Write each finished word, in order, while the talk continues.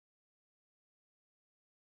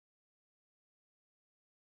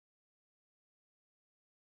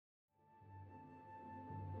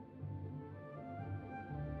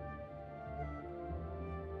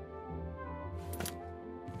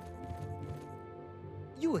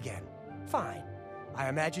You again. Fine. I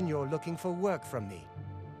imagine you're looking for work from me.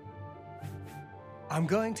 I'm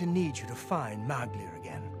going to need you to find Maglir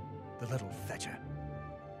again, the little fetcher.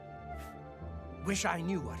 Wish I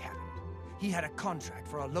knew what happened. He had a contract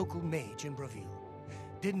for a local mage in Breville.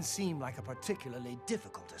 Didn't seem like a particularly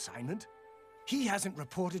difficult assignment. He hasn't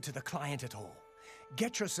reported to the client at all.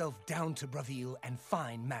 Get yourself down to Breville and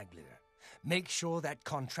find Maglir. Make sure that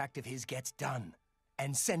contract of his gets done,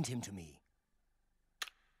 and send him to me.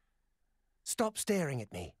 Stop staring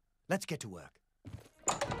at me. Let's get to work.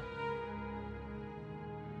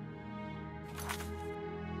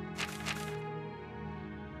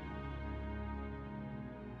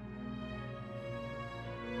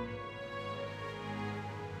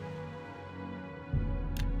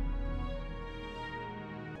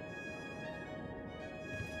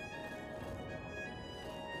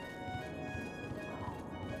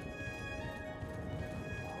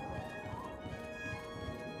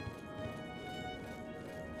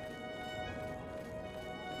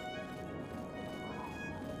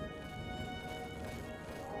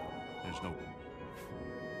 There's no...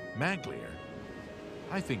 Maglir?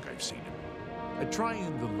 I think I've seen him. Try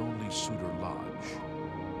in the Lonely Suitor Lodge.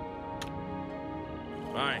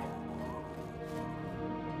 Bye.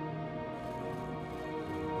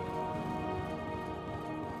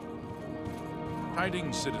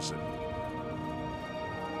 Hiding citizen.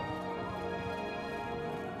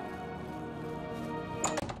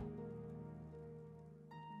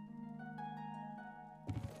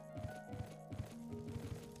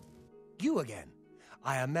 You again.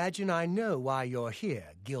 I imagine I know why you're here,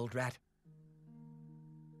 guild rat.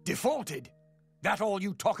 Defaulted? That all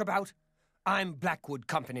you talk about? I'm Blackwood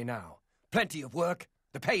Company now. Plenty of work,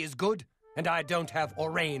 the pay is good, and I don't have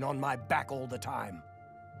Orain on my back all the time.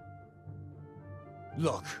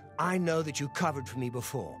 Look, I know that you covered for me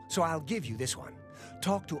before, so I'll give you this one.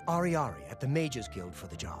 Talk to Ariari at the Mages Guild for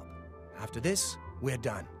the job. After this, we're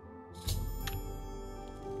done.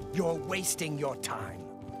 You're wasting your time.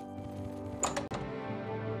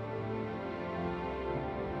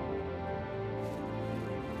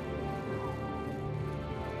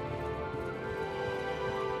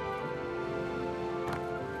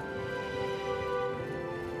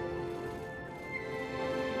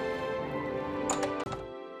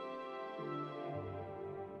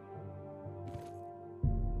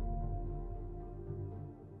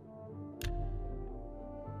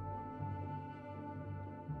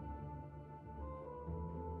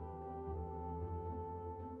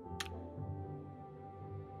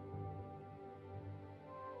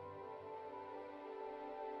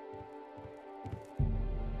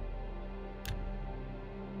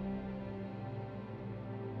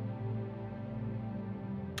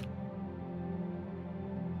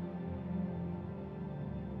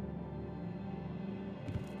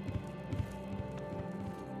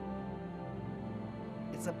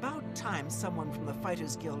 It's about time someone from the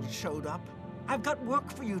Fighters Guild showed up. I've got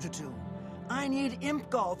work for you to do. I need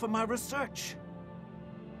imp gall for my research.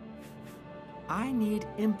 I need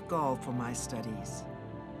imp gall for my studies.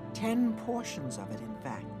 10 portions of it, in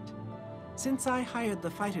fact. Since I hired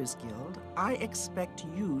the Fighters Guild, I expect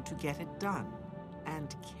you to get it done.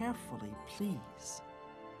 And carefully, please.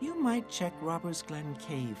 You might check Robbers Glen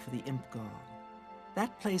Cave for the imp gall.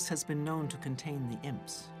 That place has been known to contain the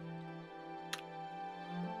imps.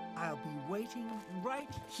 I'll be waiting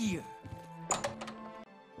right here.